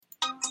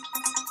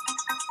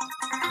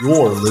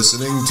You're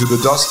listening to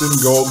the Dustin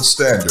Gold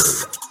Standard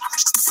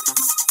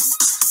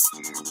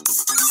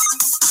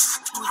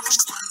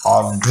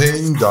on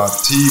Pain.tv.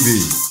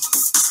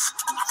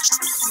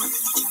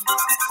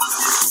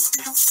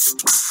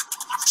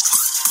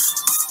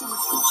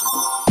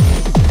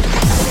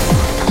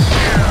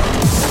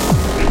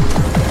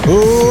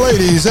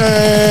 Ladies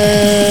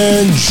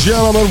and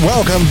gentlemen,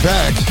 welcome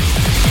back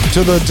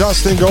to the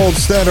Dustin Gold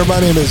Standard. My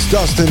name is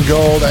Dustin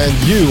Gold, and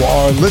you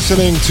are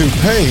listening to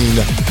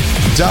Pain.tv/gold.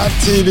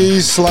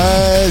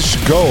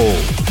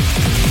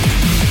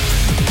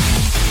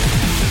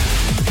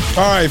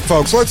 All right,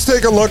 folks, let's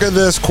take a look at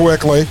this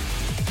quickly.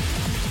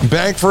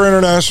 Bank for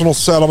International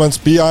Settlements,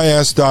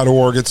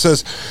 BIS.org. It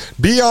says,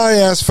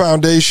 BIS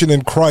Foundation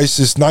in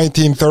Crisis,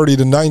 1930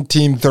 to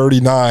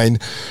 1939.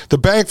 The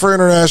Bank for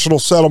International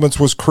Settlements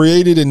was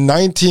created in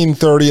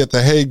 1930 at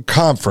the Hague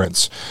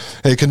Conference,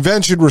 a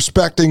convention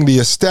respecting the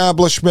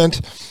establishment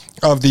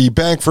of the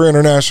Bank for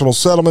International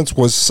Settlements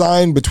was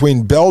signed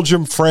between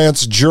Belgium,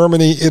 France,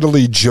 Germany,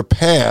 Italy,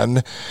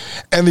 Japan,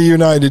 and the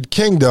United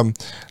Kingdom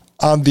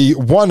on the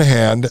one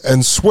hand,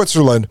 and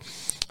Switzerland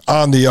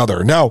on the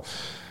other. Now,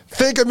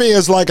 think of me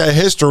as like a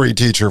history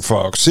teacher,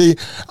 folks. See,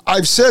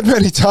 I've said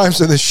many times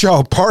in the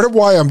show, part of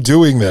why I'm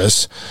doing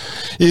this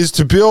is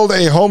to build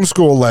a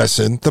homeschool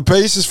lesson, the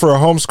basis for a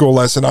homeschool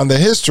lesson on the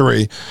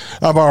history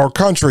of our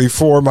country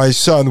for my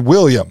son,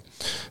 William.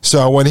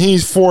 So when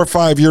he's 4 or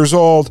 5 years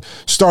old,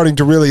 starting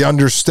to really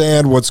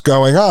understand what's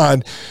going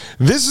on,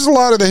 this is a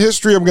lot of the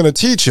history I'm going to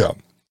teach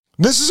him.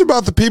 This is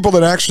about the people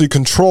that actually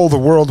control the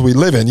world we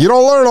live in. You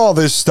don't learn all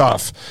this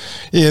stuff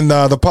in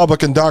the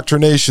public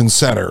indoctrination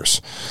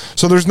centers.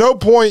 So there's no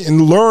point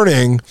in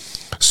learning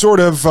sort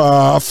of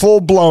a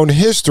full-blown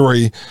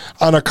history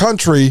on a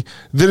country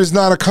that is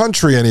not a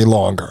country any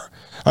longer.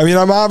 I mean,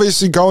 I'm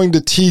obviously going to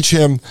teach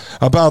him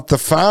about the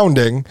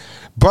founding,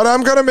 but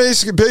I'm going to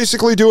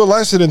basically do a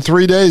lesson in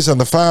 3 days on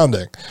the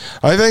founding.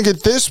 I think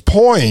at this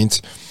point,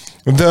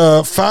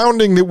 the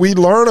founding that we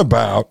learn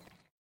about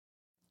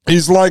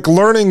is like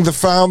learning the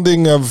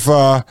founding of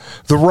the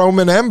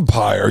Roman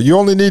Empire. You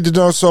only need to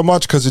know so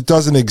much because it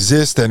doesn't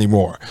exist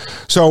anymore.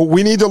 So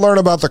we need to learn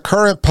about the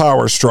current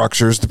power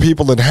structures, the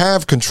people that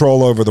have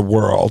control over the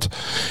world,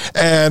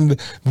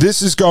 and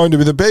this is going to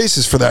be the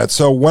basis for that.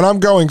 So when I'm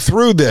going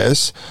through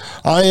this,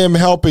 I am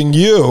helping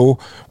you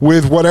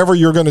with whatever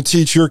you're going to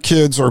teach your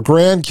kids or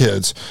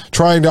grandkids,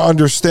 trying to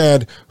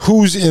understand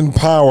who's in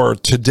power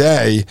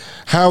today,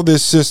 how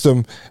this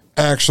system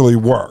actually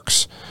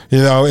works, you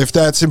know, if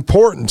that's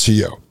important to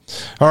you.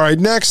 All right,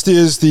 next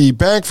is the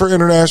Bank for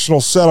International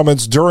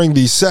Settlements during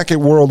the Second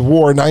World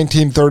War,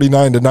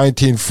 1939 to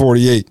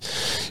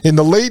 1948. In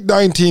the late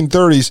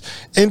 1930s,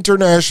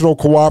 international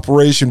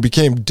cooperation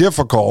became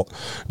difficult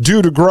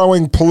due to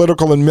growing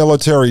political and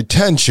military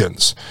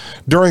tensions.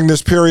 During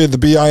this period, the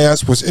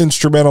BIS was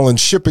instrumental in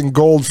shipping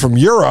gold from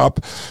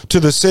Europe to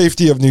the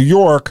safety of New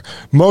York,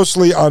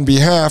 mostly on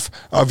behalf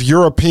of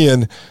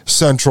European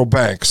central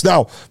banks.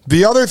 Now,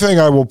 the other thing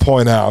I will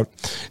point out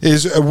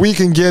is we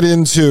can get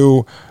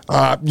into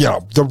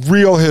the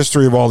real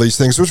history of all these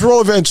things, which we'll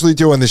eventually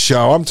do in the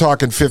show. I'm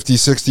talking 50,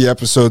 60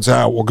 episodes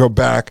out. We'll go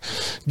back,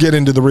 get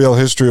into the real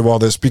history of all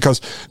this, because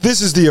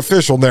this is the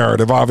official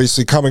narrative,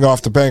 obviously coming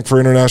off the Bank for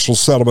International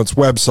Settlements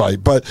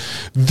website. But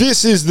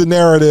this is the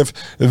narrative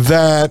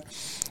that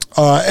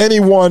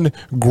anyone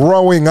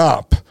growing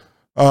up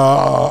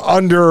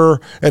under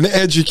an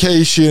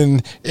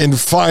education in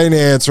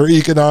finance or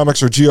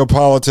economics or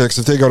geopolitics,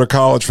 if they go to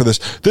college for this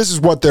is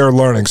what they're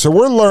learning. So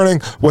we're learning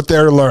what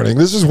they're learning.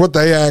 This is what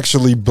they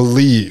actually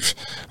believe.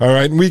 All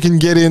right. And we can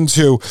get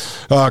into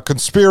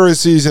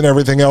conspiracies and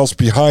everything else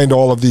behind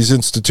all of these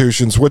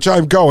institutions, which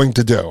I'm going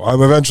to do.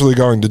 I'm eventually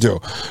going to do.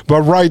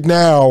 But right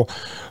now,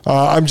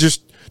 I'm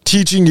just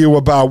teaching you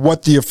about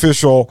what the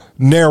official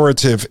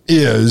narrative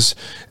is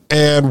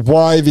and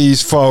why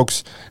these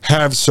folks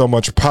have so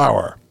much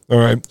power. All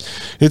right.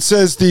 It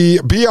says the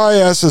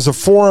BIS is a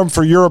forum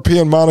for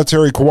European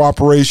monetary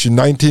cooperation,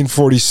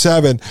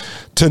 1947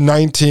 to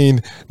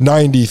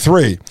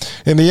 1993.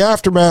 In the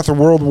aftermath of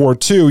World War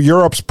II,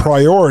 Europe's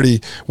priority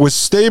was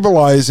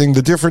stabilizing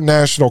the different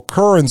national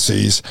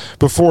currencies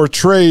before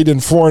trade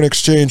and foreign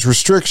exchange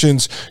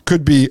restrictions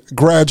could be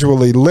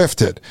gradually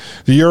lifted.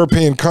 The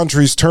European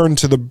countries turned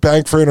to the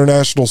Bank for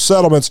International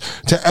Settlements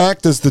to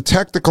act as the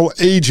technical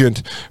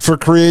agent for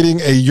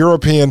creating a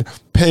European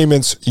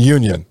payments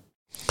union.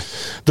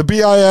 The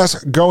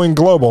BIS going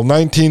global,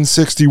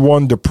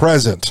 1961 to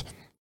present.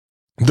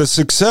 The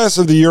success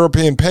of the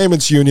European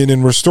Payments Union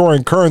in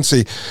restoring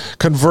currency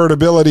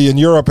convertibility in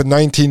Europe in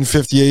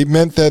 1958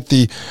 meant that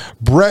the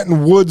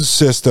Bretton Woods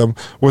system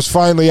was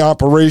finally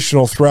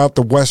operational throughout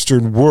the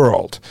Western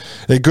world.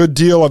 A good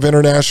deal of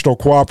international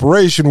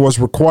cooperation was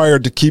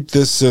required to keep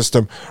this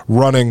system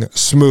running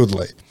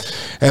smoothly.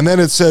 And then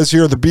it says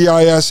here, the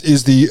BIS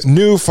is the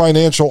new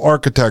financial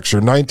architecture,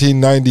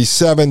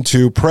 1997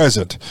 to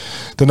present.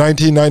 The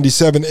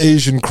 1997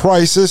 Asian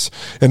crisis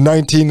and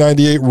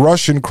 1998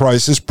 Russian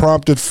crisis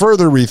prompted prompted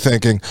further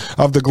rethinking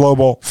of the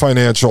global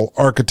financial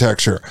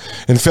architecture.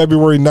 In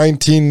February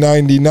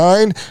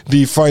 1999,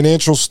 the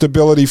Financial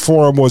Stability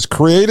Forum was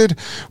created,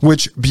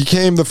 which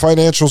became the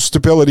Financial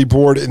Stability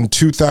Board in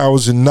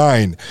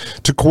 2009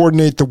 to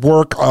coordinate the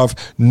work of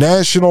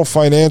national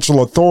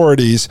financial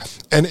authorities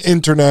and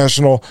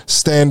international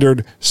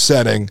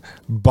standard-setting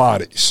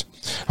bodies.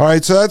 All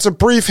right, so that's a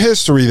brief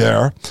history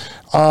there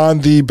on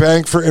the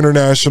Bank for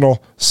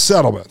International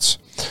Settlements.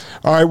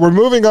 All right, we're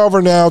moving over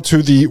now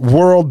to the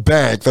World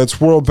Bank. That's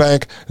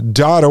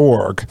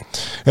worldbank.org.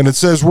 And it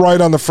says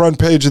right on the front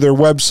page of their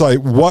website,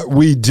 what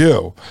we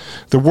do.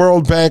 The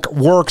World Bank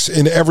works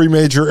in every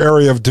major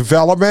area of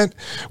development.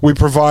 We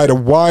provide a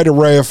wide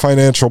array of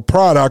financial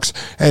products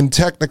and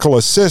technical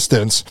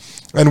assistance,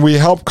 and we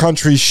help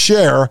countries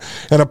share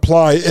and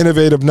apply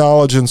innovative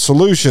knowledge and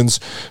solutions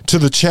to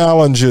the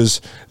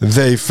challenges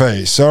they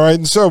face. All right,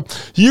 and so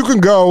you can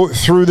go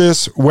through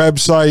this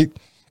website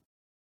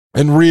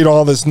and read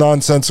all this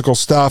nonsensical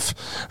stuff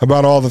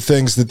about all the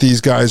things that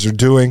these guys are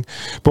doing.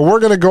 But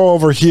we're going to go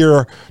over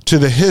here to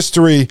the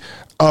history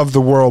of the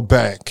World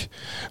Bank.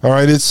 All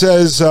right, it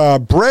says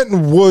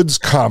Bretton Woods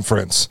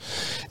Conference.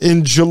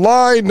 In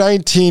July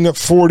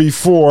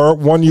 1944,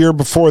 1 year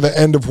before the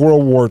end of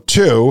World War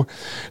II,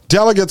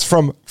 delegates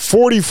from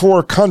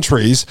 44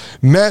 countries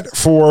met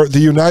for the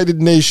United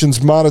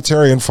Nations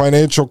Monetary and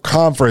Financial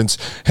Conference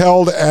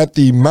held at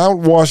the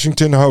Mount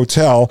Washington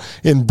Hotel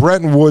in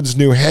Bretton Woods,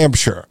 New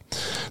Hampshire.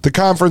 The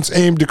conference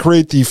aimed to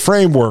create the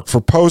framework for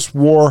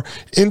post-war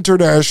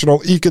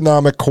international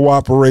economic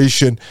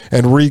cooperation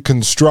and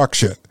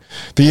reconstruction.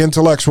 The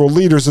intellectual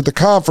leaders at the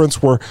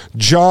conference were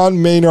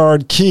John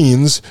Maynard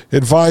Keynes,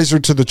 advisor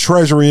to the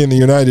Treasury in the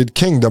United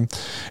Kingdom,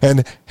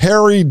 and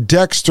Harry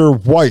Dexter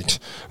White,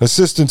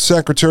 Assistant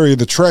Secretary of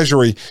the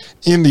Treasury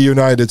in the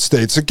United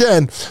States.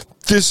 Again,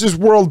 this is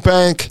World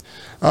Bank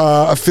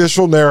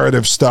official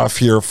narrative stuff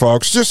here,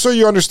 folks, just so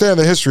you understand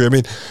the history. I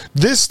mean,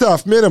 this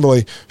stuff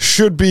minimally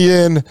should be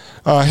in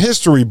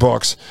history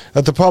books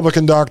at the public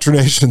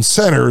indoctrination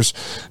centers,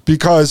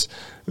 because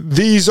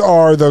these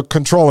are the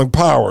controlling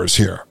powers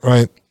here,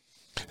 right?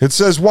 It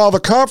says, while the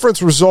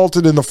conference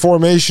resulted in the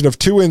formation of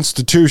two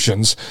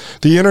institutions,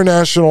 the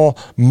International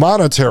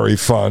Monetary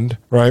Fund,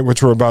 right,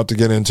 which we're about to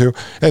get into,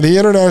 and the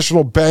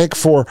International Bank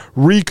for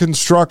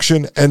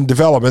Reconstruction and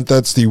Development,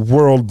 that's the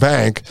World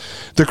Bank,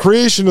 the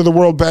creation of the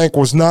World Bank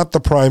was not the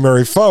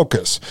primary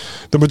focus.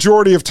 The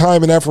majority of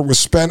time and effort was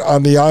spent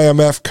on the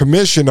IMF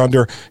Commission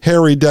under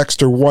Harry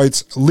Dexter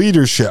White's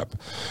leadership.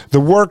 The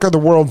work of the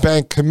World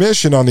Bank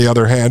Commission, on the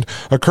other hand,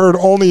 occurred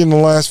only in the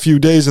last few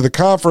days of the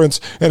conference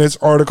and its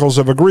articles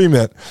of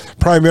agreement,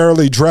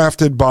 primarily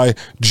drafted by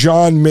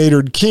John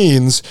Maynard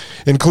Keynes,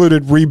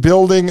 included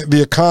rebuilding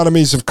the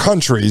economies of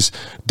countries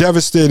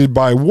devastated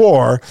by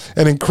war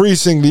and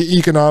increasing the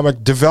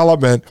economic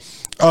development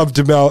of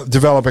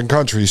developing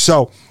countries.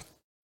 So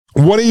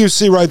what do you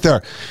see right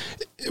there?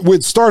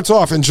 It starts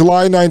off in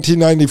July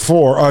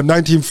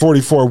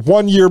 1944,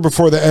 1 year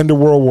before the end of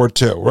World War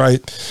II,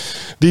 right?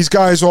 These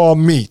guys all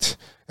meet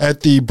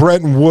at the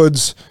Bretton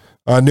Woods,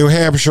 New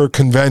Hampshire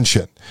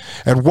Convention.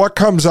 And what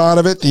comes out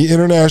of it? The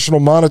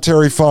International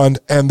Monetary Fund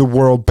and the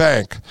World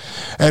Bank.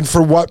 And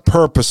for what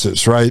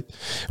purposes, right?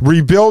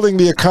 Rebuilding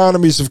the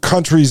economies of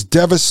countries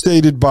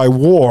devastated by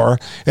war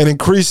and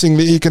increasing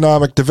the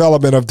economic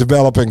development of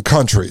developing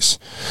countries.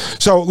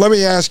 So let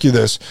me ask you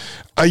this.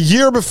 A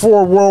year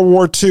before World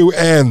War II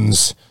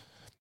ends,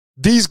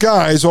 these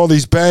guys, all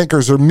these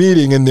bankers, are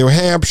meeting in New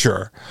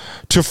Hampshire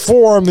to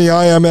form the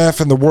IMF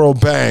and the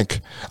World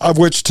Bank, of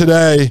which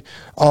today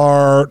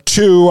are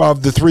two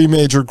of the three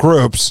major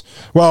groups.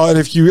 Well, and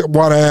if you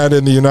want to add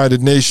in the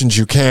United Nations,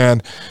 you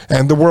can,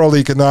 and the World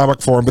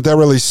Economic Forum, but that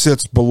really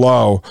sits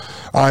below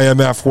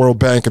IMF, World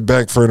Bank, and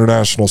Bank for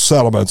International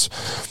Settlements.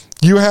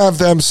 You have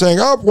them saying,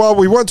 oh, well,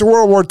 we went to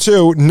World War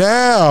II.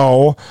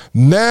 Now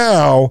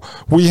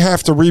we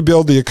have to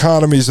rebuild the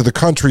economies of the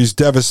countries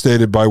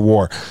devastated by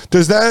war.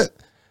 Does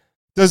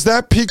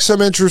that pique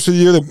some interest with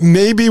you? That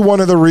maybe one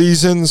of the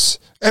reasons,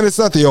 and it's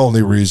not the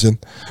only reason,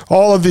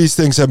 all of these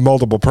things have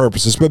multiple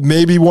purposes, but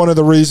maybe one of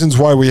the reasons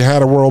why we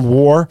had a world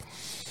war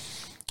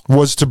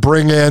was to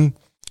bring in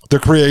the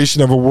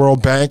creation of a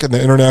World Bank and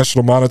the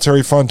International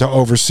Monetary Fund to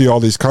oversee all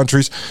these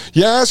countries.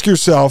 You ask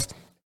yourself,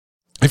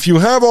 if you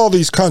have all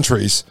these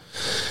countries,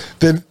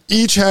 then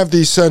each have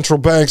these central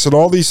banks, and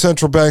all these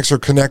central banks are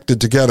connected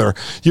together.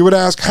 You would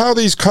ask how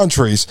these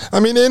countries,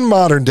 I mean, in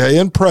modern day,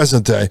 in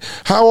present day,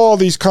 how all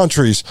these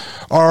countries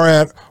are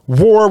at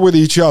war with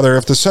each other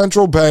if the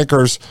central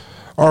bankers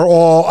are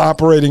all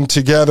operating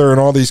together and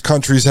all these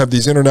countries have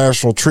these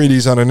international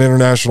treaties on an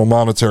international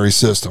monetary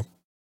system.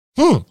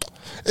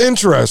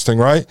 Interesting,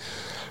 right?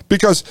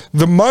 Because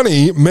the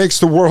money makes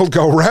the world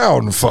go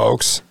round,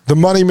 folks. The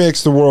money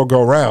makes the world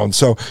go round.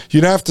 So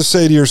you'd have to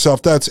say to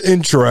yourself, that's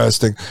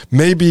interesting.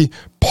 Maybe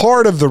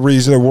part of the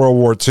reason of World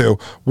War II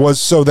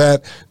was so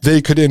that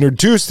they could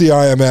introduce the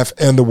IMF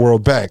and the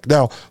World Bank.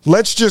 Now,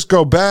 let's just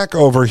go back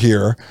over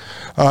here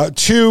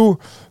to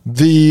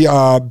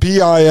the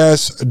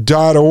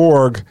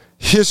BIS.org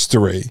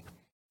history.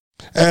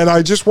 And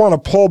I just want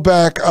to pull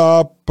back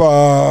up.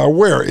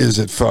 Where is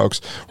it, folks?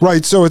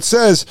 Right, so it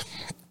says,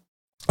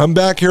 I'm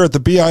back here at the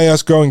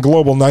BIS Going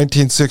Global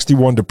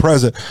 1961 to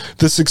present.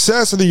 The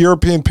success of the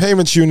European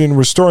Payments Union in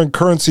restoring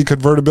currency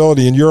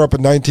convertibility in Europe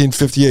in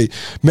 1958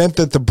 meant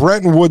that the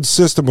Bretton Woods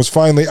system was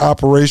finally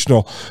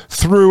operational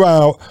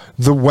throughout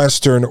the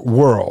Western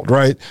world,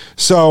 right?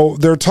 So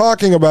they're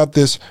talking about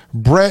this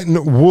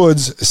Bretton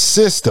Woods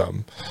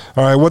system,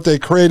 all right, what they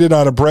created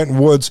out of Bretton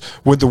Woods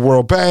with the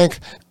World Bank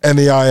and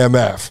the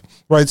IMF.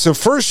 Right, so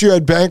first you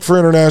had Bank for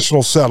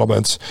International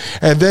Settlements,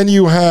 and then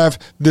you have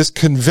this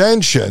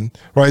convention,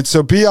 right?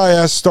 So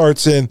BIS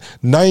starts in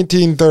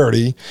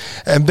 1930,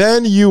 and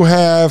then you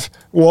have,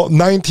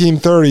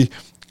 1930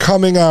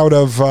 coming out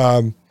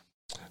of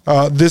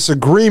this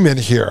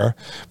agreement here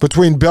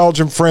between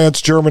Belgium, France,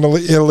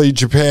 Germany, Italy,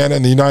 Japan,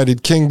 and the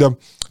United Kingdom,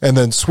 and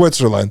then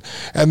Switzerland.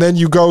 And then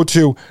you go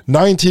to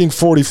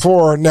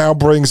 1944, now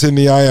brings in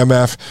the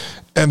IMF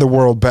and the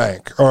World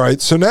Bank. All right,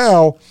 so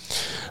now,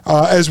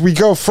 as we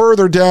go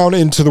further down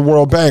into the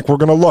World Bank, we're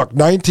going to look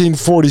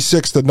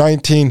 1946 to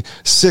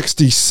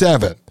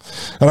 1967.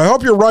 And I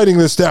hope you're writing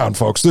this down,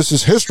 folks. This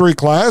is history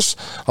class.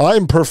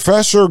 I'm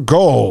Professor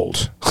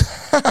Gold.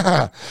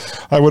 I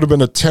would have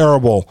been a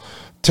terrible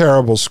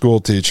school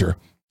teacher.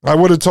 I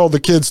would have told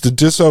the kids to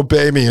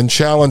disobey me and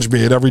challenge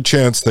me at every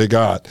chance they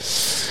got.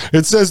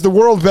 It says the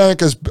World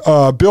Bank is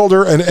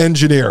builder and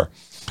engineer.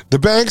 The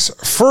bank's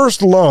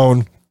first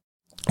loan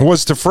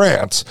was to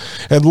France,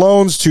 and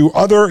loans to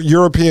other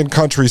European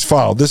countries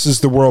followed. This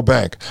is the World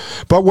Bank.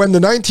 But when the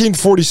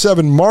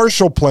 1947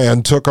 Marshall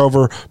Plan took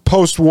over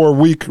post-war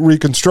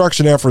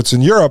reconstruction efforts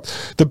in Europe,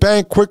 the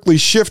bank quickly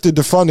shifted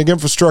to funding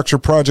infrastructure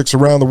projects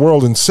around the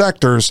world in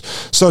sectors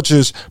such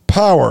as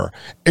power,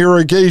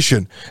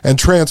 irrigation, and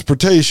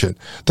transportation.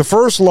 The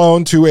first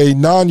loan to a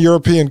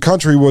non-European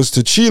country was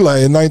to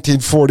Chile in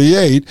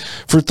 1948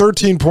 for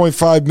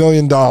 $13.5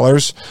 million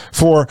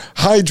for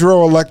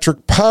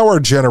hydroelectric power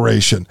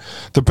generation.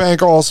 The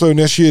bank also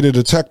initiated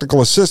a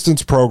technical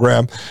assistance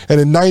program,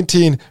 and in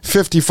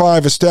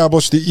 1955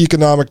 established the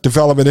Economic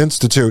Development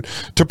Institute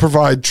to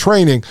provide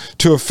training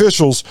to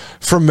officials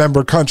from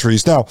member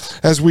countries. Now,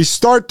 as we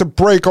start to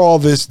break all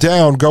this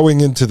down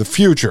going into the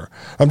future,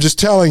 I'm just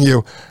telling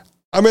you,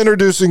 I'm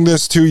introducing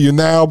this to you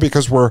now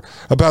because we're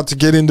about to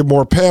get into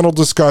more panel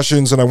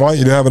discussions, and I want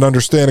you to have an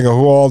understanding of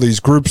who all these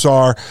groups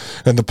are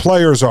and the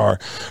players are.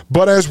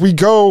 But as we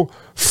go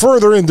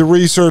further into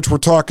research, we're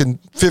talking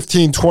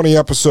 15, 20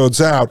 episodes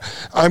out,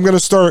 I'm going to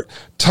start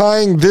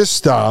tying this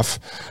stuff,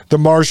 the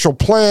Marshall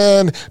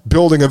Plan,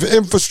 building of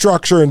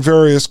infrastructure in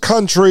various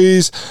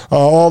countries,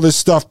 all this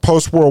stuff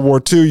post-World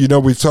War II. You know,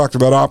 we've talked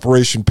about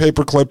Operation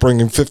Paperclip,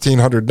 bringing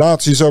 1,500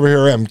 Nazis over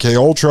here, MK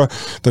Ultra,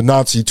 the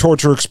Nazi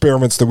torture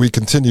experiments that we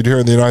continued here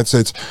in the United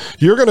States.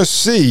 You're going to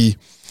see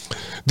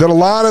that a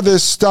lot of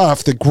this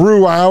stuff that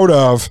grew out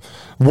of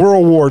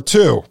World War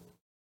II,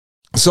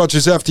 such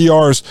as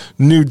FDR's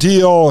New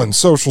Deal and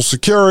Social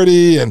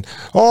Security and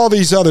all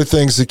these other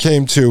things that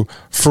came to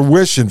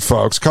fruition,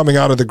 folks, coming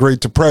out of the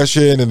Great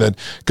Depression and then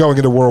going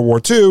into World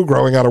War II,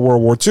 growing out of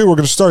World War II. We're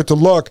going to start to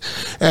look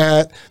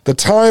at the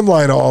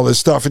timeline of all this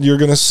stuff, and you're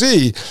going to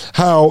see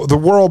how the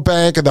World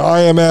Bank and the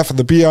IMF and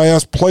the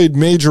BIS played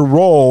major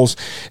roles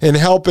in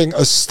helping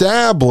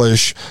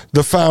establish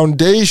the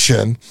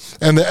foundation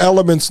and the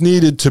elements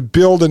needed to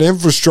build an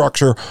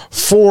infrastructure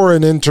for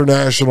an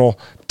international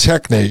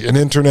an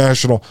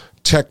international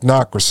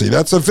technocracy.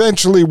 That's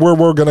eventually where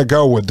we're going to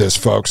go with this,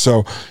 folks.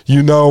 So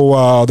you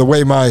know the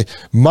way my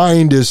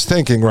mind is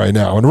thinking right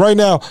now. And right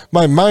now,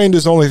 my mind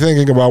is only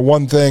thinking about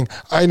one thing.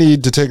 I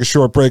need to take a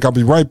short break. I'll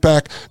be right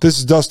back. This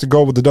is Dustin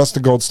Gold with the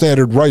Dustin Gold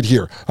Standard right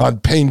here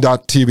on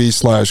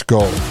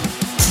Pain.tv/gold.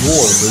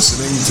 You're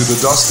listening to the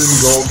Dustin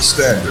Gold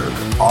Standard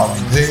on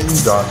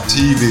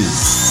Pain.tv.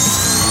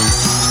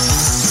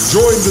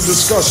 Join the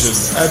discussion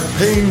at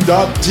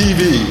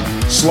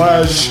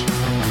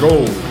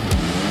Pain.tv/gold.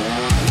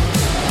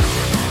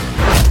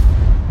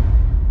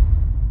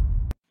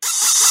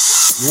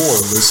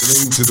 You're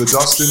listening to the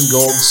Dustin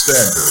Gold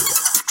Standard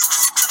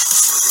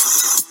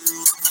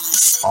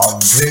on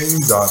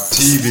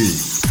Pain.tv.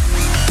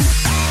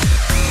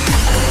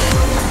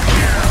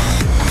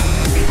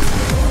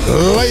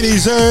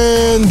 Ladies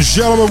and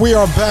gentlemen, we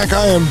are back.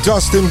 I am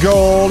Dustin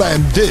Gold,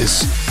 and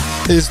this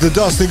is the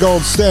Dustin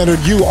Gold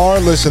Standard. You are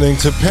listening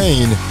to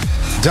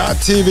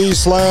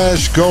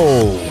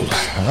Pain.tv/gold.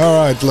 All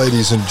right,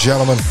 ladies and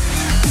gentlemen,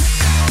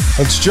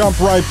 let's jump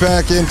right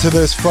back into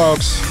this,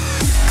 folks.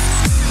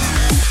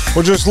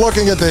 We're just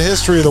looking at the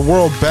history of the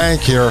World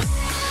Bank here.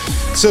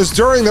 It says,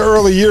 during the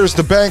early years,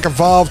 the bank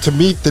evolved to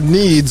meet the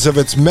needs of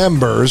its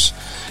members.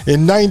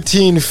 In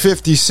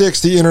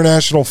 1956, the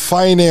International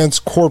Finance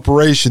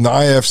Corporation, the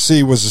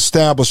IFC, was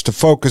established to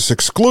focus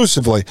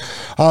exclusively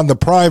on the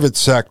private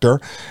sector.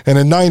 And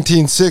in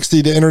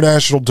 1960, the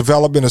International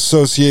Development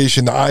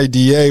Association, the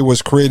IDA,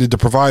 was created to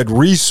provide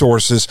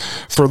resources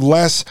for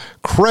less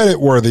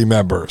creditworthy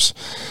members.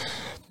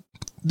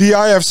 The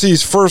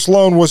IFC's first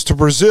loan was to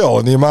Brazil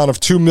in the amount of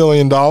 $2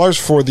 million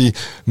for the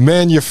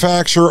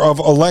manufacture of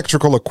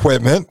electrical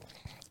equipment.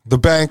 The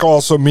bank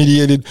also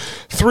mediated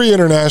 3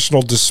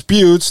 international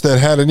disputes that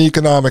had an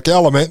economic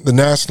element: the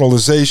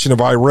nationalization of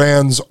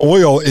Iran's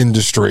oil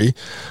industry,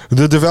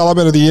 the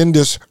development of the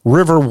Indus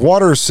River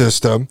water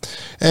system,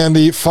 and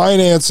the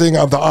financing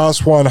of the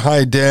Aswan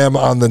High Dam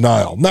on the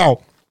Nile. Now,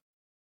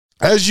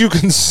 as you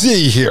can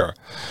see here,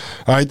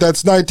 all right,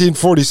 that's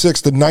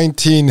 1946 to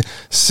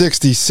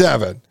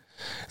 1967.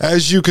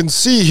 As you can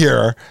see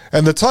here,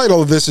 and the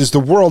title of this is The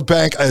World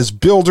Bank as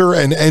Builder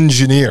and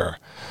Engineer,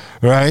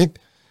 right?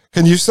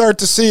 Can you start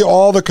to see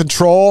all the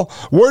control?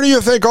 Where do you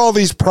think all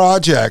these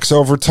projects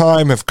over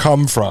time have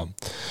come from?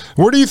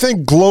 Where do you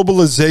think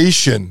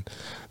globalization,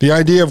 the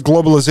idea of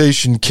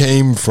globalization,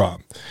 came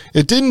from?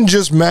 It didn't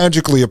just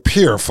magically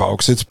appear,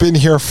 folks. It's been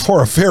here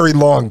for a very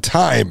long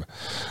time.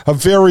 A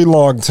very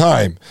long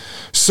time.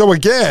 So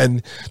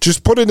again,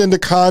 just put it into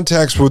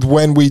context with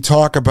when we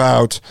talk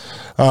about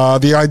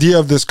the idea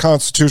of this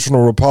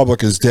constitutional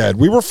republic is dead.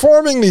 We were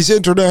forming these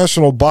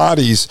international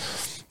bodies,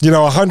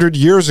 100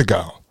 years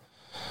ago.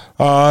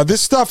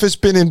 This stuff has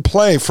been in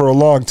play for a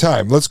long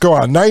time. Let's go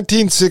on.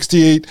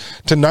 1968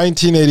 to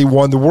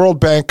 1981, the World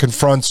Bank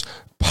confronts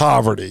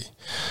poverty.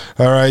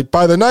 All right.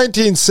 By the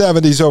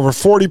 1970s, over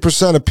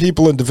 40% of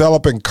people in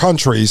developing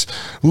countries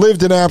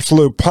lived in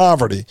absolute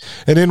poverty.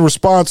 And in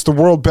response, the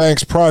World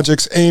Bank's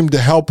projects aimed to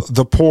help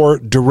the poor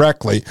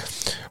directly.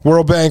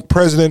 World Bank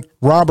President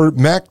Robert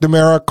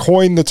McNamara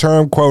coined the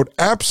term, quote,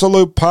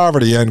 absolute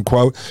poverty, end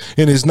quote,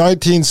 in his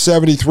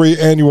 1973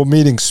 annual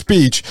meeting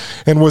speech,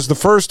 and was the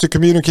first to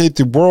communicate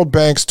the World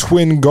Bank's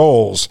twin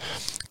goals,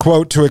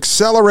 quote, to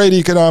accelerate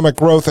economic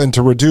growth and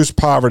to reduce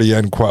poverty,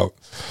 end quote.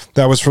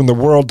 That was from the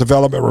World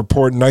Development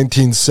Report in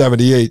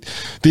 1978.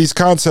 These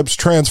concepts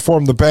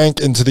transformed the bank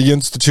into the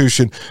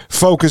institution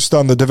focused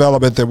on the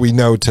development that we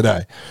know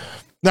today.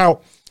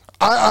 Now,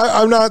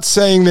 I'm not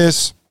saying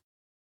this.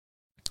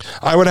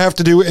 I would have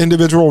to do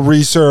individual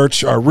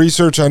research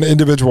on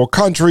individual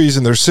countries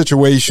and their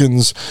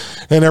situations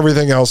and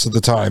everything else at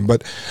the time.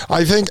 But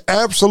I think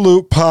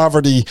absolute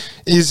poverty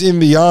is in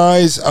the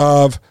eyes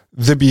of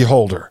the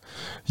beholder.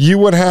 You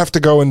would have to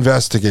go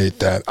investigate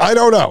that. I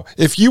don't know.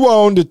 If you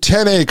owned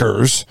 10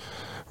 acres,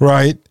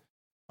 right,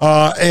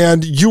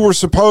 and you were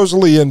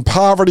supposedly in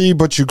poverty,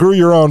 but you grew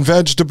your own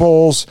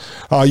vegetables,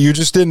 you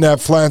just didn't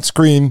have flat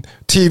screen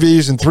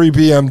TVs and 3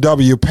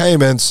 BMW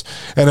payments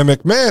and a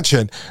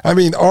McMansion. I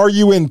mean, are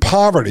you in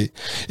poverty?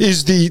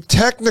 Is the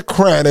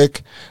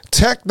technocratic,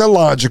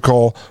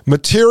 technological,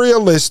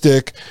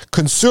 materialistic,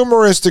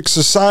 consumeristic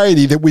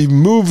society that we've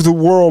moved the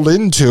world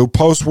into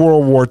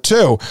post-World War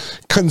II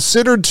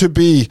considered to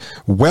be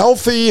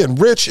wealthy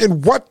and rich?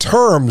 In what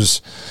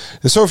terms?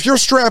 And so if you're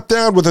strapped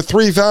down with a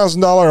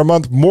 $3,000 a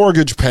month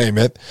mortgage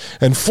payment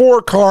and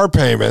 4 car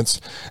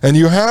payments, and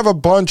you have a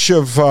bunch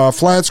of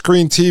flat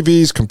screen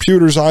TVs,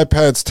 computers,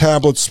 iPads,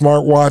 tablets,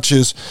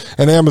 smartwatches,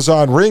 and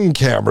Amazon Ring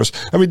cameras,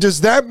 I mean,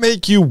 does that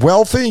make you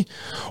wealthy?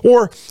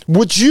 Or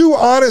would you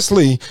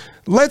honestly,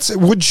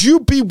 would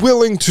you be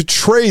willing to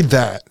trade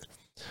that?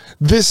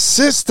 This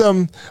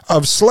system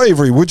of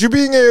slavery, would you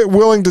be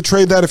willing to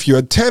trade that if you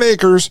had 10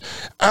 acres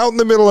out in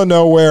the middle of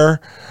nowhere,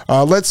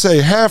 let's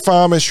say half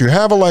Amish, you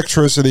have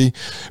electricity,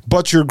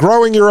 but you're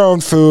growing your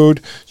own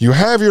food, you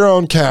have your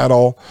own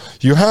cattle,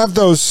 you have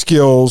those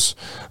skills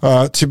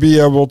to be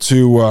able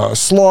to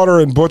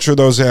slaughter and butcher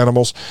those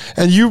animals,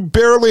 and you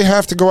barely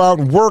have to go out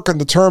and work in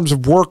the terms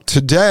of work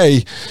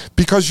today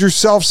because you're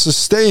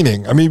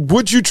self-sustaining? I mean,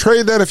 would you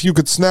trade that if you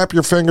could snap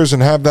your fingers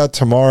and have that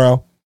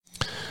tomorrow?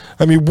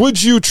 I mean,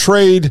 would you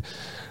trade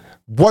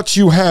what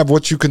you have,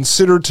 what you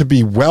consider to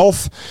be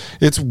wealth?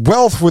 It's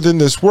wealth within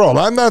this world.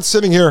 I'm not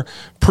sitting here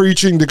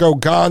preaching to go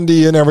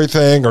Gandhi and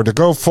everything or to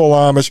go full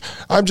Amish.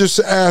 I'm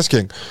just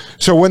asking.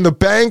 So when the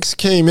banks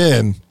came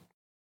in,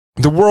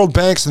 the world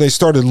banks, and they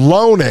started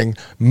loaning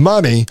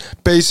money,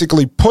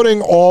 basically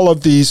putting all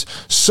of these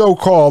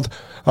so-called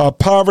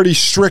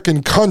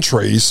poverty-stricken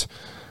countries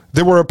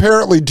that were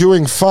apparently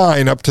doing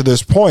fine up to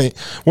this point,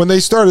 when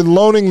they started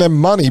loaning them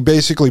money,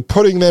 basically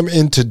putting them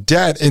into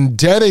debt,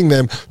 indebting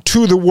them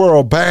to the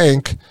World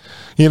Bank,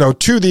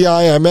 to the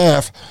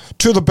IMF,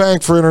 to the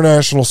Bank for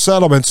International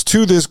Settlements,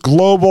 to this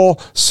global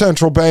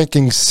central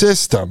banking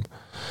system.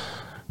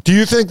 Do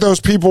you think those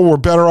people were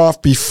better off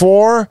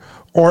before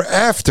or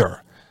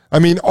after? I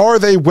mean, are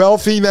they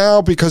wealthy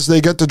now because they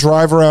get to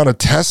drive around a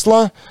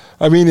Tesla?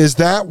 I mean, is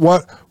that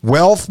what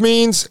wealth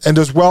means? And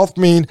does wealth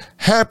mean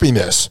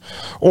happiness?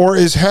 Or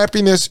is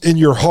happiness in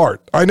your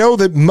heart? I know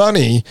that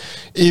money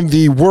in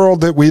the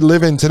world that we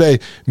live in today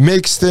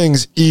makes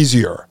things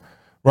easier,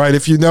 right?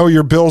 If you know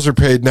your bills are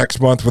paid next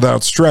month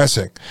without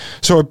stressing.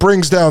 So it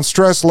brings down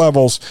stress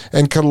levels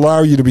and can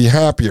allow you to be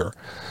happier.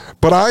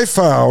 But I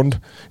found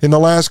in the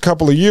last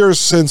couple of years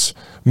since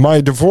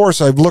my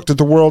divorce, I've looked at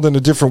the world in a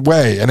different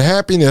way. And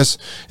happiness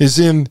is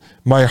in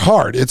my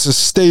heart. It's a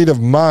state of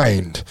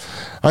mind.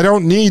 I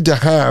don't need to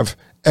have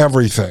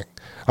everything.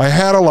 I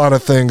had a lot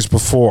of things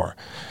before.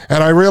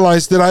 And I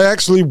realized that I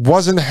actually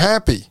wasn't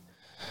happy.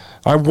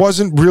 I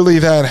wasn't really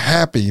that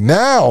happy.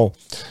 Now,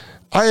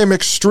 I am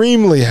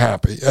extremely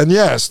happy. And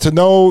yes, to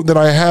know that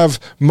I have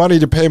money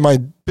to pay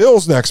my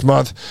bills next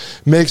month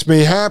makes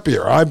me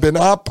happier. I've been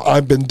up,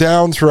 I've been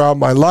down throughout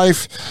my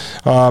life.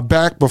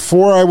 Back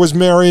before I was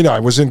married, I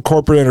was in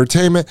corporate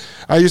entertainment.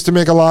 I used to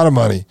make a lot of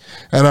money,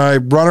 and I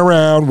run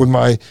around with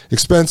my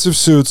expensive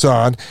suits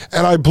on,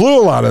 and I blew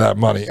a lot of that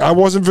money. I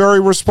wasn't very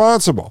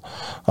responsible.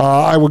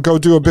 I would go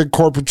do a big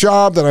corporate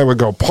job, then I would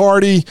go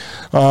party.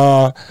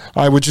 I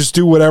would just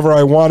do whatever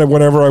I wanted,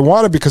 whenever I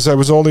wanted, because I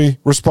was only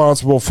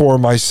responsible for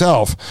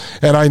myself.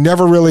 And I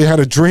never really had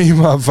a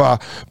dream of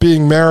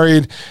being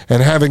married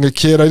and having a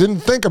kid. I didn't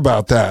think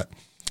about that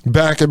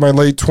back in my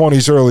late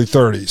 20s, early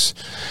 30s.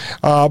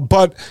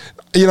 But,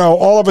 you know,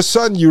 all of a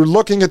sudden you're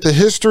looking at the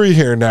history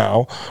here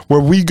now where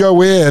we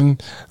go in,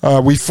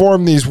 we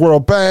form these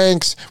world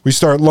banks, we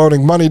start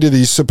loaning money to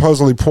these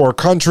supposedly poor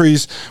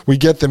countries, we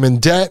get them in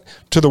debt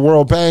to the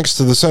world banks,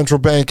 to the central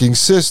banking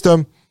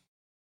system.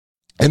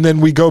 And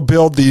then we go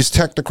build these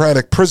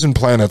technocratic prison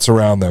planets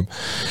around them.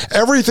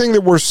 Everything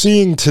that we're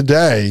seeing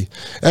today,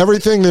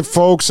 everything that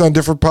folks on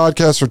different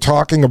podcasts are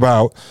talking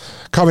about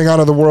coming out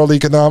of the World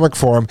Economic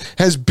Forum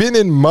has been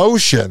in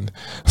motion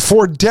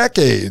for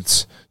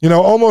decades. You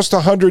know, almost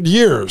 100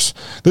 years.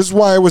 This is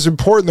why it was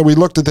important that we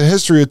looked at the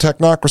history of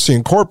Technocracy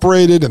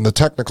Incorporated and the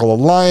Technical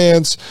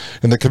Alliance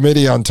and the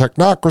Committee on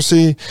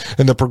Technocracy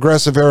and the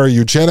progressive era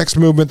eugenics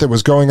movement that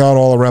was going on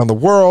all around the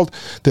world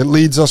that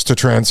leads us to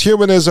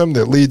transhumanism,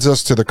 that leads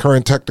us to the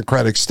current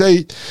technocratic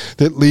state,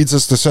 that leads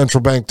us to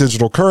central bank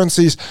digital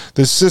currencies,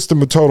 this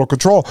system of total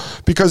control,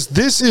 because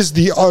this is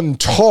the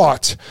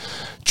untaught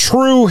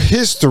true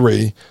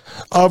history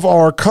of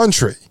our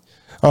country.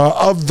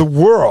 Of the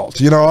world,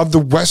 you know, of the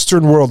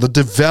Western world, the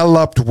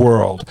developed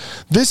world.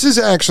 This is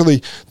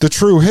actually the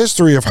true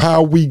history of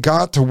how we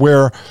got to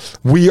where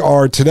we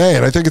are today.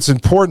 And I think it's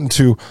important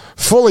to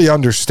fully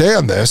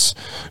understand this.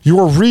 You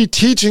are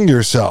reteaching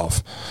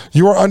yourself.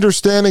 You are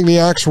understanding the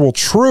actual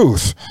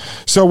truth.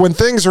 So when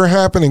things are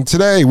happening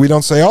today, we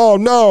don't say, oh,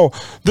 no,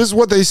 this is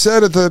what they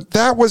said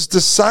that was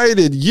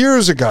decided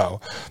years ago.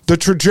 The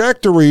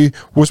trajectory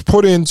was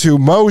put into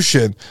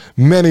motion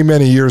many,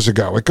 many years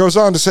ago. It goes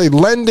on to say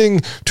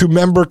lending to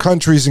member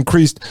countries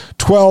increased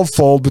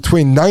 12-fold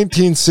between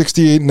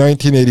 1968 and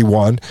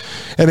 1981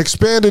 and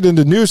expanded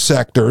into new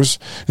sectors: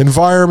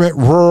 environment,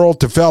 rural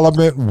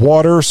development,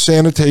 water,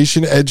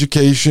 sanitation,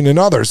 education, and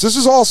others. This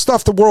is all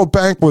stuff the World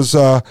Bank was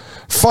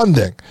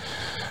funding.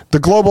 The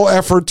global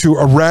effort to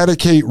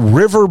eradicate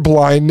river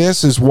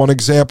blindness is one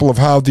example of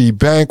how the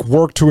bank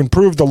worked to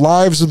improve the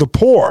lives of the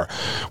poor,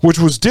 which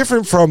was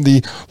different from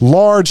the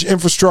large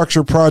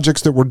infrastructure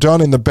projects that were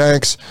done in the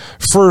bank's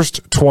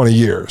first 20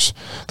 years.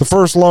 The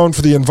first loan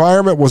for the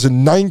environment was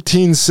in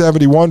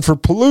 1971 for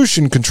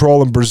pollution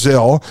control in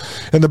Brazil,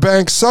 and the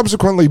bank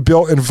subsequently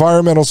built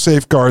environmental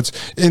safeguards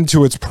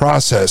into its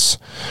process.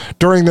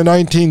 During the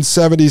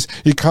 1970s,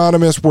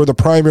 economists were the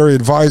primary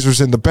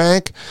advisors in the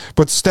bank,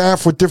 but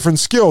staff with different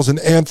skills in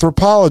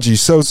anthropology,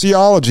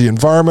 sociology,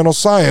 environmental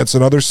science,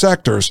 and other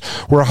sectors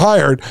were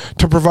hired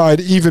to provide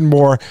even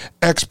more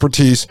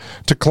expertise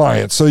to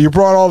clients. So you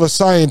brought all the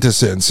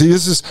scientists in. See,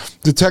 this is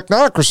the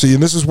technocracy,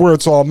 and this is where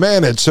it's all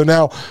managed. So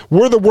now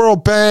we're the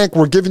World Bank.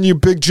 We're giving you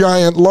big,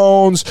 giant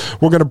loans.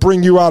 We're going to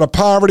bring you out of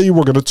poverty.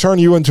 We're going to turn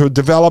you into a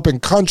developing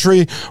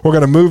country. We're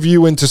going to move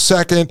you into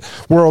second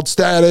world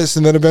status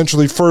and then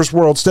eventually first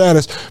world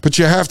status. But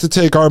you have to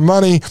take our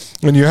money,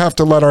 and you have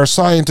to let our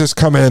scientists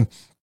come in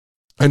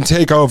and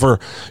take over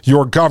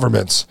your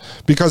governments,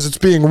 because it's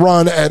being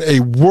run at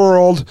a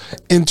world,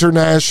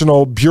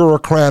 international,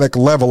 bureaucratic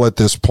level at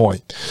this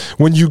point.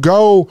 When you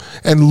go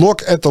and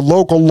look at the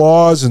local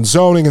laws and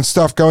zoning and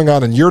stuff going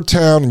on in your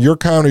town and your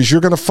counties,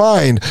 you're going to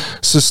find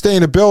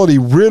sustainability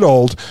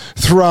riddled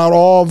throughout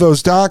all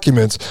those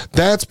documents.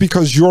 That's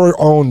because your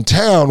own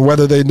town,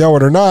 whether they know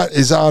it or not,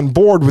 is on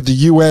board with the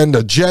UN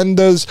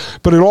agendas,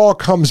 but it all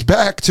comes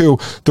back to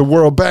the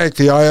World Bank,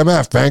 the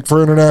IMF, Bank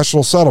for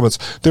International Settlements.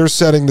 They're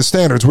setting the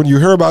standard. When you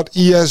hear about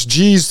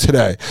ESGs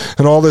today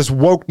and all this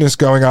wokeness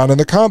going on in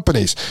the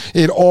companies,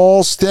 it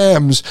all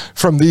stems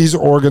from these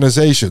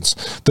organizations.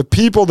 The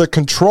people that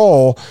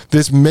control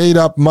this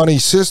made-up money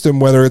system,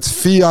 whether it's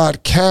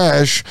fiat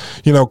cash,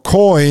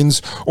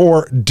 coins,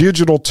 or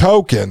digital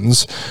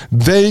tokens,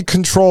 they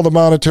control the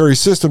monetary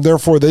system.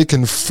 Therefore, they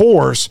can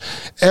force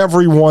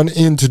everyone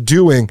into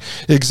doing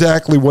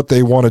exactly what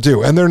they want to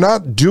do. And they're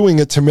not doing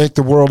it to make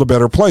the world a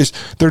better place.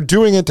 They're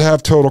doing it to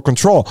have total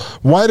control.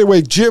 Wide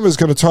Awake Jim is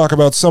going to talk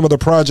about some of the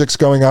projects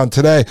going on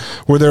today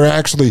where they're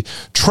actually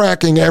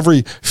tracking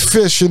every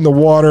fish in the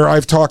water.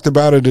 I've talked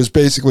about it as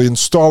basically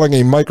installing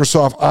a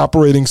Microsoft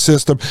operating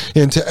system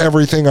into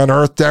everything on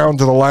Earth, down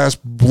to the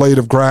last blade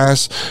of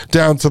grass,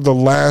 down to the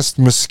last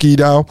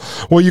mosquito.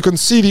 Well, you can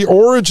see the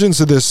origins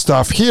of this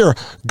stuff here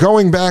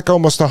going back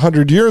almost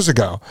 100 years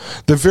ago.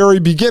 The very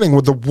beginning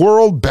with the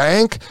World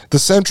Bank, the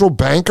central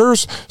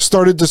bankers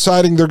started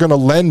deciding they're going to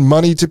lend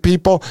money to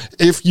people.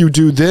 If you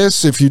do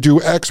this, if you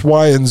do X,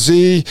 Y, and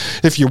Z,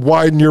 if you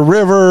widen your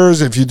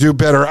rivers, if you do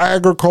better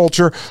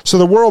agriculture. So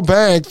the World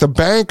Bank, the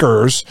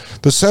bankers,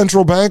 the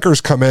central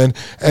bankers come in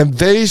and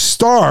they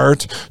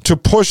start to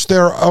push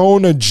their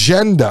own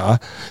agenda,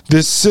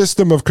 this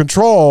system of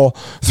control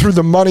through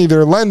the money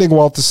they're lending,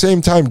 while at the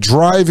same time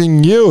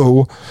driving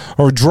you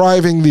or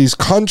driving these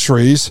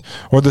countries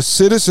or the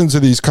citizens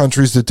of these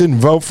countries that didn't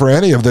vote for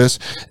any of this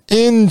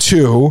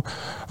into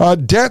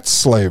debt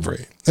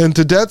slavery.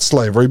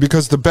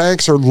 Because the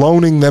banks are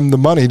loaning them the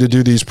money to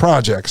do these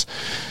projects.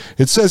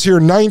 It says here,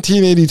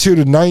 1982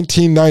 to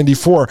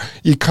 1994,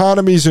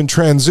 economies in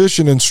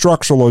transition and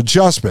structural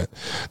adjustment.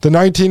 The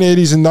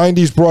 1980s and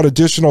 90s brought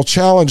additional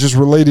challenges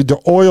related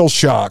to oil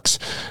shocks,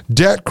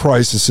 debt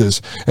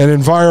crises, and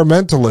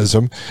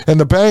environmentalism, and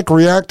the bank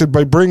reacted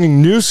by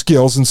bringing new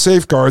skills and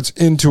safeguards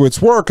into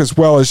its work as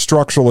well as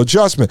structural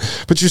adjustment.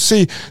 But you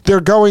see, they're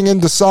going in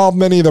to solve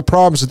many of the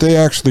problems that they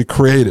actually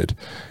created.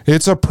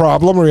 It's a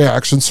problem,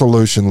 reaction,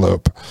 solution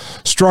loop.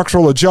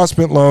 Structural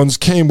adjustment loans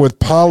came with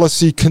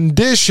policy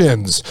conditions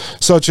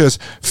such as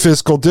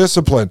fiscal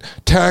discipline,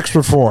 tax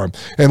reform,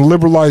 and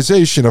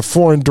liberalization of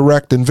foreign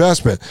direct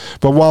investment.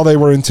 But while they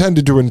were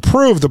intended to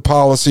improve the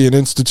policy and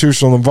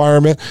institutional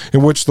environment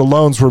in which the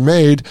loans were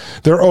made,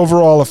 their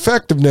overall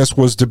effectiveness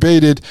was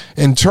debated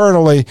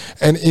internally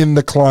and in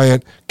the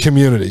client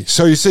community.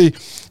 So you see,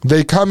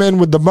 they come in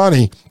with the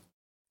money.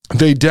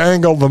 They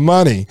dangle the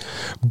money,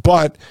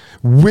 but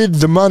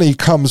with the money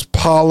comes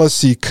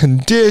policy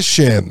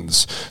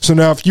conditions. So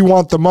now if you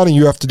want the money,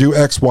 you have to do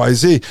X, Y,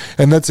 Z.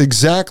 And that's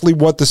exactly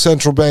what the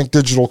central bank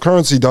digital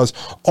currency does,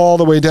 all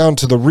the way down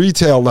to the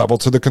retail level,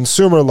 to the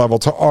consumer level,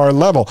 to our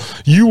level.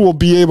 You will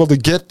be able to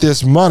get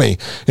this money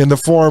in the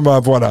form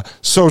of a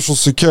Social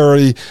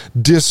Security,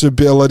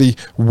 disability,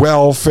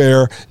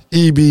 welfare,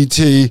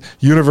 EBT,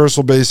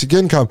 universal basic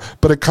income,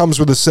 but it comes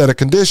with a set of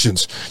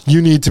conditions. You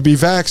need to be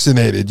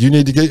vaccinated. You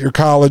need to get your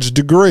college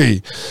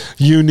degree.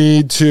 You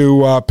need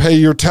to pay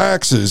your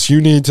taxes. You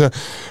need to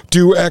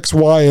do X,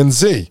 Y, and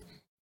Z.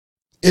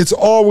 It's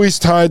always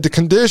tied to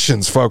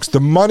conditions, folks. The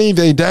money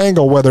they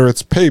dangle, whether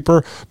it's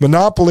paper,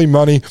 monopoly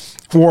money,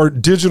 or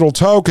digital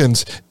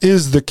tokens,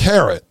 is the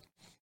carrot.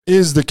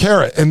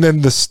 And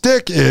then the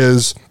stick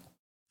is,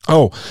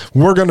 oh,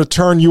 we're going to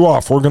turn you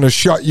off. We're going to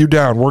shut you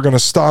down. We're going to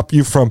stop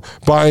you from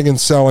buying and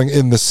selling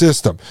in the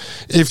system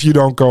if you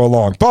don't go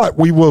along. But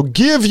we will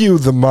give you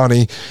the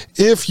money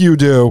if you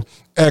do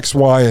X,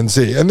 Y, and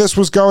Z. And this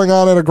was going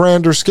on at a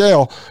grander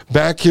scale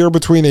back here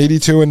between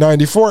 82 and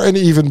 94 and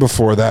even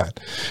before that.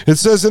 It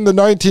says in the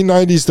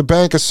 1990s, the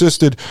bank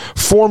assisted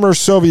former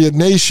Soviet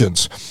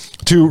nations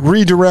to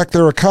redirect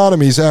their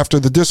economies after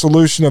the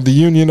dissolution of the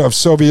Union of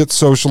Soviet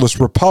Socialist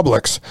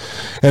Republics.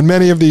 And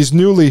many of these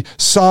newly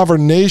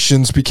sovereign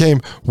nations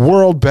became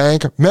World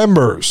Bank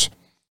members.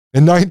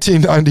 In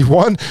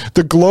 1991,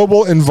 the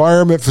Global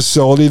Environment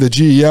Facility, the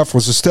GEF,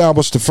 was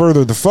established to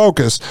further the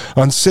focus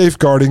on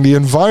safeguarding the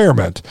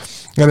environment.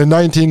 And in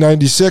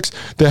 1996,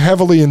 the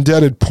heavily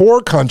indebted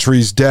Poor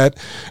Countries Debt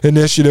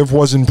Initiative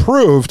was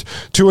improved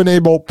to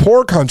enable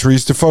poor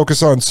countries to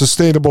focus on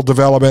sustainable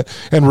development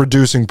and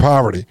reducing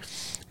poverty.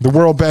 The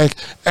World Bank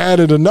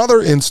added another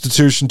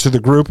institution to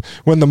the group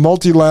when the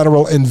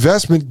Multilateral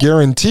Investment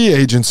Guarantee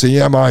Agency,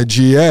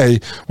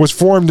 MIGA, was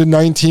formed in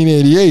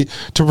 1988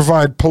 to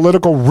provide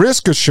political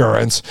risk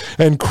assurance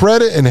and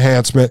credit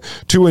enhancement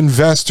to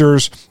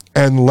investors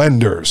and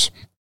lenders.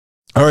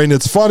 All right, and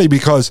it's funny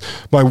because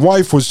my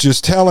wife was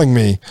just telling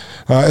me,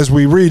 as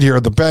we read here,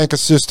 the bank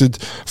assisted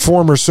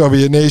former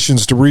Soviet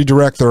nations to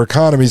redirect their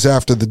economies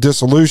after the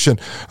dissolution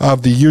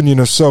of the Union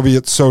of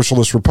Soviet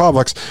Socialist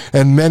Republics,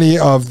 and many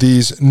of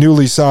these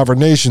newly sovereign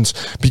nations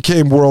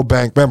became World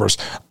Bank members.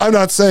 I'm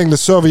not saying the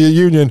Soviet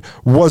Union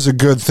was a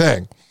good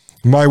thing.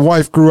 My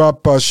wife grew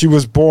up, she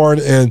was born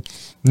in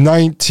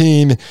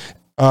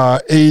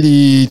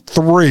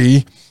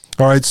 1983.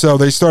 All right, so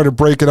they started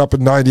breaking up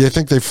in 90. I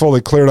think they fully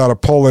cleared out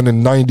of Poland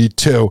in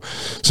 92.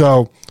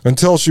 So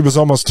until she was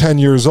almost 10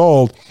 years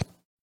old,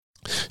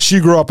 she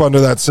grew up under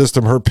that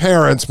system. Her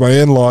parents, my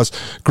in-laws,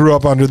 grew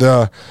up under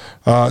the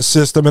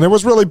system, and it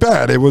was really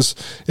bad. It was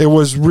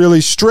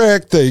really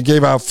strict. They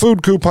gave out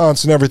food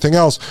coupons and everything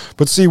else.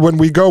 But see, when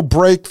we go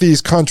break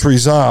these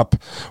countries up,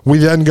 we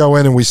then go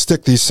in and we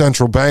stick these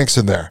central banks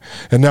in there.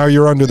 And now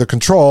you're under the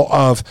control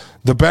of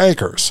the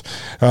bankers.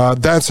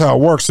 That's how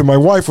it works. And my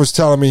wife was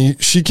telling me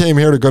she came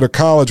here to go to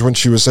college when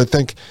she was, I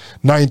think,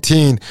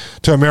 19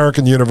 to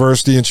American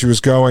University, and she was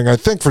going, I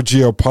think, for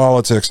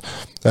geopolitics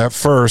at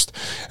first.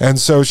 And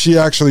so she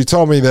actually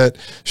told me that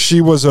she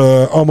was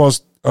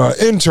almost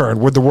intern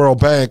with the World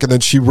Bank, and then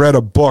she read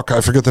a book,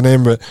 I forget the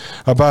name of it,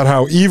 about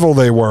how evil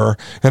they were,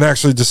 and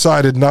actually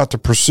decided not to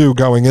pursue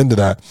going into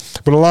that.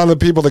 But a lot of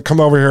the people that come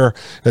over here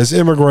as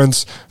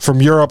immigrants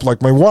from Europe,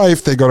 like my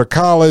wife, they go to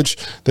college,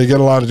 they get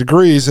a lot of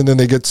degrees, and then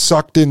they get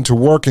sucked into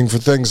working for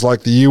things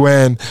like the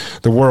UN,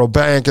 the World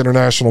Bank,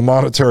 International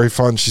Monetary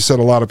Fund. She said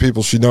a lot of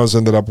people she knows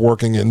ended up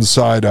working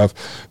inside of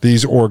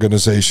these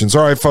organizations.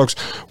 All right, folks,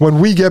 when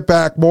we get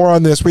back, more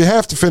on this. We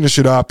have to finish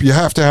it up. You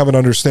have to have an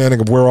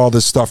understanding of where all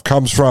this stuff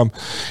comes comes from.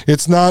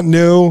 It's not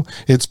new.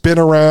 It's been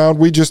around.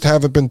 We just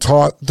haven't been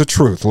taught the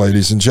truth,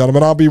 ladies and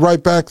gentlemen. I'll be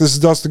right back. This is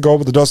Dustin Gold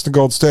with the Dustin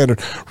Gold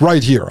Standard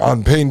right here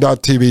on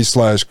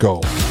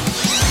Pain.tv/gold.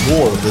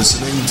 You're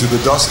listening to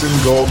the Dustin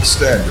Gold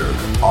Standard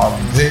on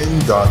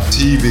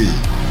Pain.tv.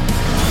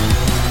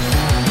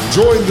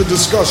 Join the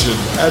discussion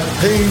at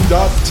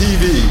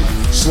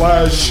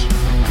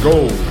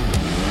Pain.tv/gold.